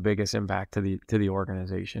make the biggest impact to the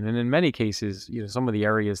organization. And in many cases, some of the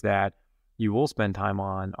areas that you will spend time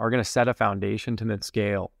on are going to set a foundation to then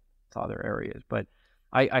scale to other areas. But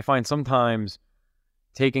I find sometimes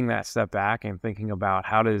taking that step back and thinking about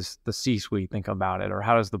how does the C-suite think about it or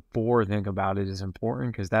how does the board think about it is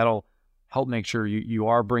important, because that'll help make sure you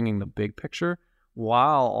are bringing the big picture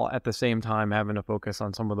while at the same time having to focus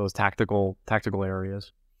on some of those tactical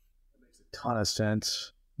areas. That makes a ton of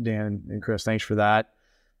sense, Dan and Chris. Thanks for that.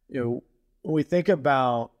 When we think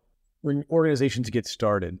about when organizations get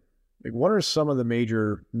started, what are some of the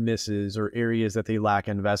major misses or areas that they lack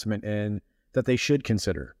investment in that they should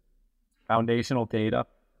consider? Foundational data,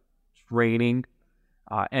 training,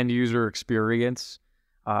 end user experience,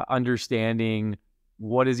 understanding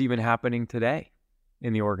what is even happening today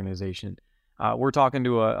in the organization. We're talking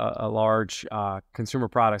to a large consumer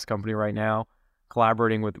products company right now,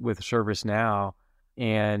 collaborating with ServiceNow,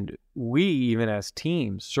 and we, even as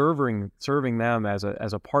teams serving them as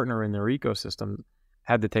a partner in their ecosystem,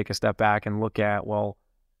 had to take a step back and look at, well,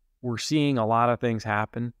 we're seeing a lot of things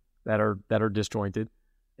happen that are disjointed.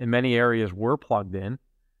 In many areas we're plugged in,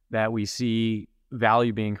 that we see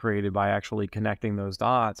value being created by actually connecting those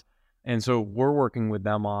dots. And so we're working with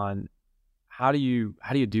them on how do you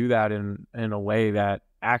do that in a way that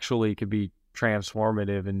actually could be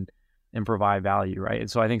transformative and provide value, right? And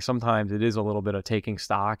so I think sometimes it is a little bit of taking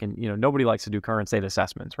stock, and nobody likes to do current state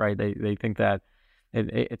assessments, right? They think that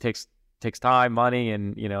it takes time, money,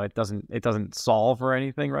 and it doesn't solve for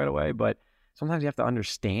anything right away. But sometimes you have to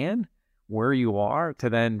understand where you are to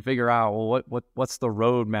then figure out, well, what's the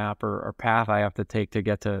roadmap or path I have to take to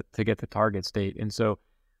get to target state. And so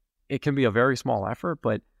it can be a very small effort,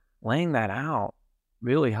 but laying that out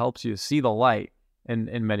really helps you see the light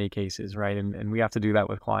in many cases, right? And we have to do that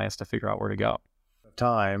with clients to figure out where to go.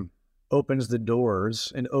 Time opens the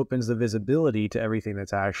doors and opens the visibility to everything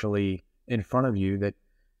that's actually in front of you that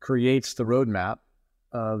creates the roadmap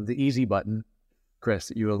of the easy button, Chris,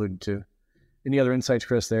 that you alluded to. Any other insights,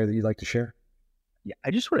 Chris, there that you'd like to share? Yeah,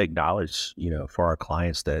 I just want to acknowledge, for our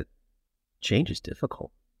clients that change is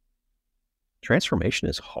difficult. Transformation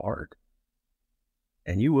is hard.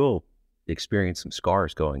 And you will experience some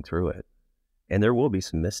scars going through it. And there will be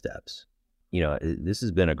some missteps. This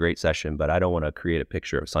has been a great session, but I don't want to create a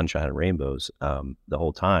picture of sunshine and rainbows the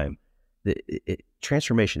whole time.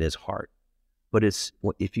 Transformation is hard, but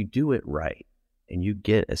if you do it right and you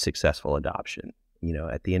get a successful adoption,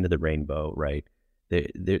 at the end of the rainbow, right,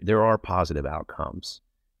 there are positive outcomes,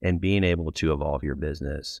 and being able to evolve your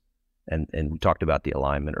business. And we talked about the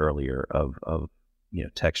alignment earlier of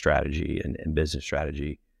tech strategy and business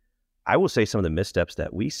strategy. I will say some of the missteps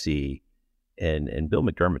that we see, and Bill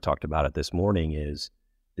McDermott talked about it this morning, is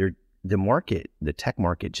the tech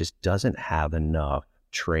market just doesn't have enough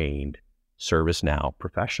trained ServiceNow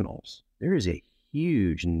professionals. There is a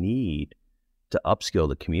huge need to upskill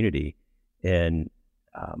the community. And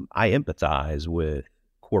I empathize with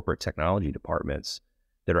corporate technology departments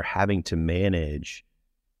that are having to manage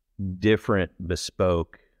different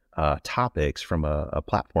bespoke topics from a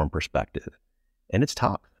platform perspective. And it's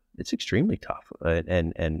tough. It's extremely tough.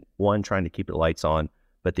 And one, trying to keep the lights on,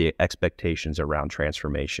 but the expectations around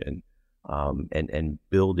transformation and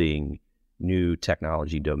building new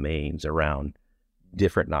technology domains around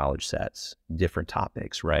different knowledge sets, different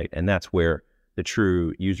topics, right? And that's where the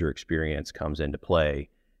true user experience comes into play.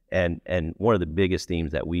 And one of the biggest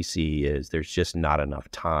themes that we see is there's just not enough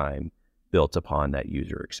time built upon that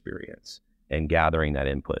user experience and gathering that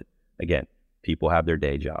input. Again, people have their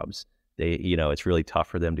day jobs. It's really tough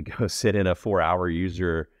for them to go sit in a 4-hour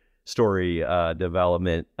user story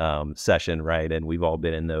development session, right? And we've all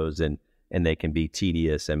been in those, and they can be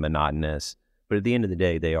tedious and monotonous, but at the end of the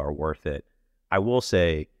day, they are worth it. I will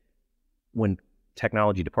say, when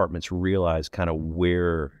technology departments realize kind of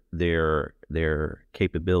where their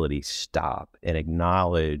capabilities stop and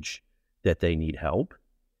acknowledge that they need help,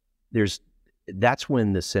 that's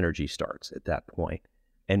when the synergy starts at that point.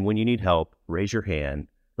 And when you need help, raise your hand.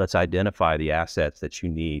 Let's identify the assets that you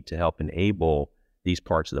need to help enable these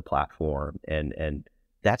parts of the platform. And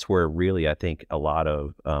that's where really, I think, a lot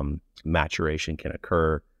of maturation can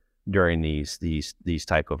occur during these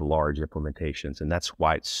type of large implementations. And that's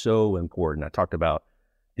why it's so important. I talked about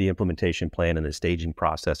the implementation plan and the staging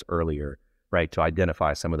process earlier, right? To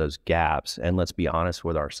identify some of those gaps. And let's be honest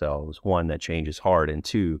with ourselves. One, that change is hard. And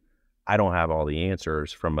two, I don't have all the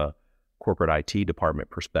answers from a corporate IT department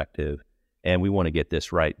perspective. And we want to get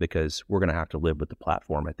this right because we're going to have to live with the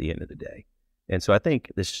platform at the end of the day. And so I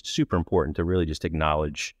think this is super important to really just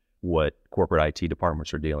acknowledge what corporate IT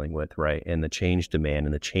departments are dealing with, right? And the change demand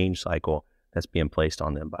and the change cycle that's being placed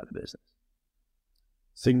on them by the business.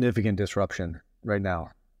 Significant disruption right now.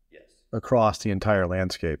 Yes. Across the entire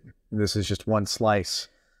landscape. This is just one slice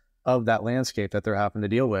of that landscape that they're having to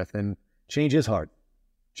deal with. And change is hard.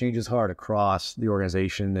 Change is hard across the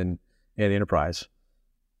organization and the enterprise.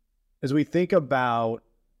 As we think about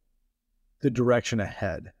the direction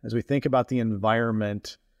ahead, as we think about the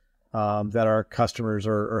environment that our customers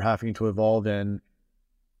are having to evolve in,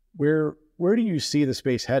 where do you see the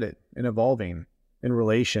space headed and evolving in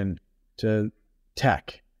relation to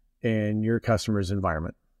tech and your customer's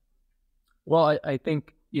environment? Well, I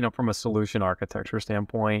think, from a solution architecture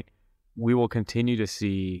standpoint, we will continue to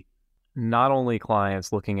see not only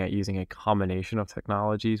clients looking at using a combination of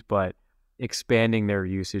technologies, but expanding their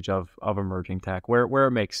usage of emerging tech where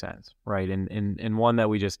it makes sense, right? And one that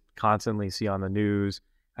we just constantly see on the news,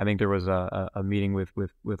 I think there was a meeting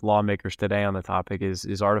with lawmakers today on the topic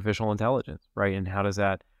is artificial intelligence, right? And how does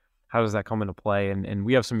that come into play? And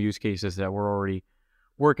we have some use cases that we're already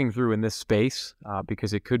working through in this space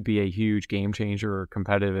because it could be a huge game changer or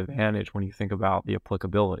competitive advantage when you think about the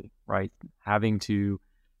applicability, right? Having to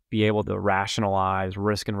be able to rationalize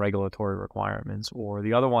risk and regulatory requirements. Or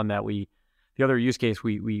the other use case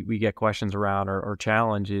we get questions around or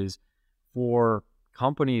challenges for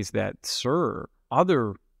companies that serve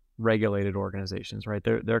other regulated organizations, right?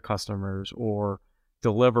 Their customers, or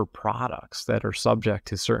deliver products that are subject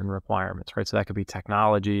to certain requirements, right? So that could be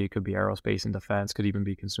technology, it could be aerospace and defense, could even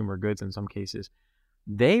be consumer goods in some cases.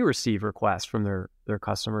 They receive requests from their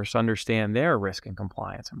customers to understand their risk and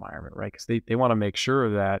compliance environment, right? Because they want to make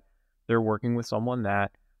sure that they're working with someone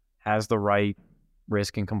that has the right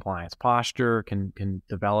risk and compliance posture, can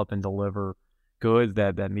develop and deliver goods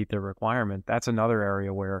that meet their requirement. That's another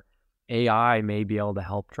area where AI may be able to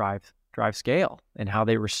help drive scale and how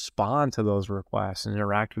they respond to those requests and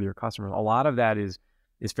interact with your customers. A lot of that is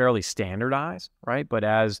fairly standardized, right? But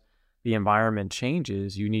as the environment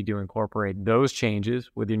changes, you need to incorporate those changes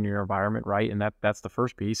within your environment, right? And that's the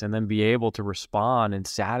first piece. And then be able to respond and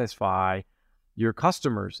satisfy your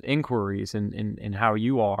customers' inquiries in how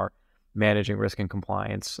you are managing risk and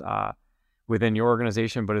compliance within your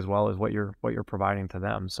organization, but as well as what you're providing to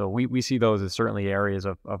them. So we see those as certainly areas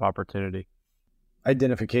of opportunity.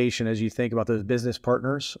 Identification, as you think about those business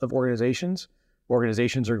partners of organizations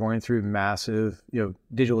are going through massive,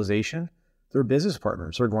 digitalization. Their business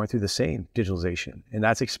partners are going through the same digitalization, and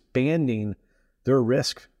that's expanding their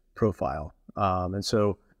risk profile. And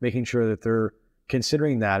so making sure that they're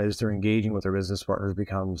considering that as they're engaging with their business partners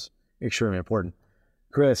becomes extremely important.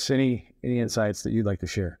 Chris, any insights that you'd like to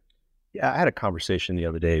share? Yeah, I had a conversation the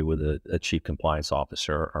other day with a chief compliance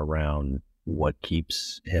officer around what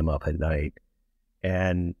keeps him up at night.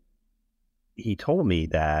 And he told me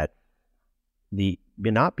that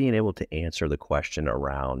not being able to answer the question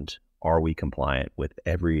around, are we compliant with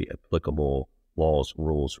every applicable laws,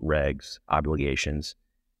 rules, regs, obligations,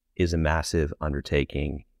 is a massive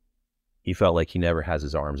undertaking. He felt like he never has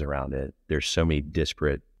his arms around it. There's so many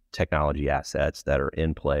disparate technology assets that are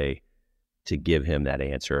in play to give him that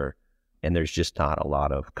answer. And there's just not a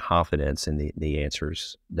lot of confidence in the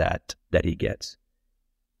answers that he gets.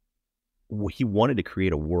 He wanted to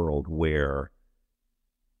create a world where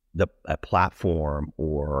a platform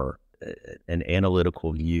or an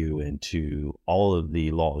analytical view into all of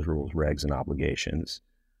the laws, rules, regs, and obligations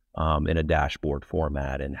in a dashboard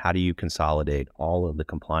format. And how do you consolidate all of the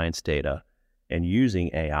compliance data and using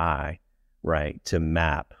AI, right, to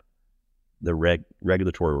map the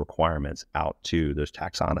regulatory requirements out to those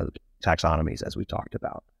taxonomies as we talked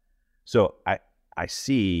about. So I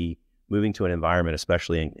see moving to an environment,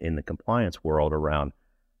 especially in the compliance world, around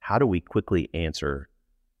how do we quickly answer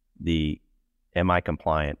am I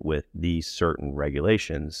compliant with these certain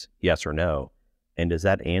regulations, yes or no? And does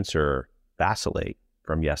that answer vacillate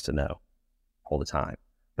from yes to no all the time?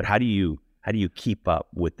 But how do you keep up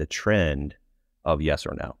with the trend of yes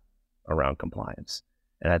or no around compliance?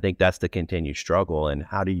 And I think that's the continued struggle. And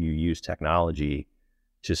how do you use technology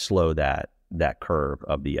to slow that curve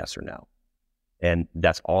of the yes or no? And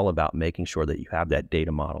that's all about making sure that you have that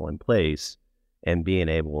data model in place and being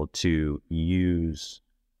able to use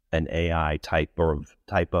an AI type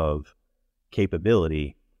of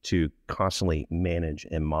capability to constantly manage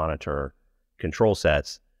and monitor control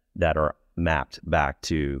sets that are mapped back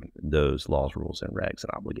to those laws, rules, and regs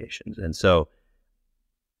and obligations. And so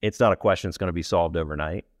it's not a question that's going to be solved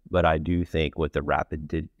overnight, but I do think with the rapid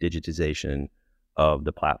digitization of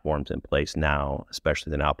the platforms in place now,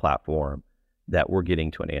 especially the Now platform, that we're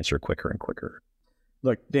getting to an answer quicker and quicker.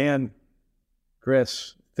 Look, Dan,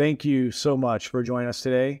 Chris, thank you so much for joining us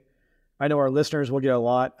today. I know our listeners will get a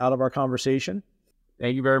lot out of our conversation.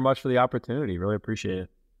 Thank you very much for the opportunity. Really appreciate it.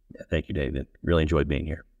 Yeah, thank you, David. Really enjoyed being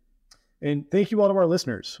here. And thank you all to our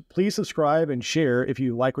listeners. Please subscribe and share if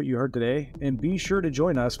you like what you heard today, and be sure to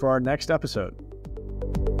join us for our next episode.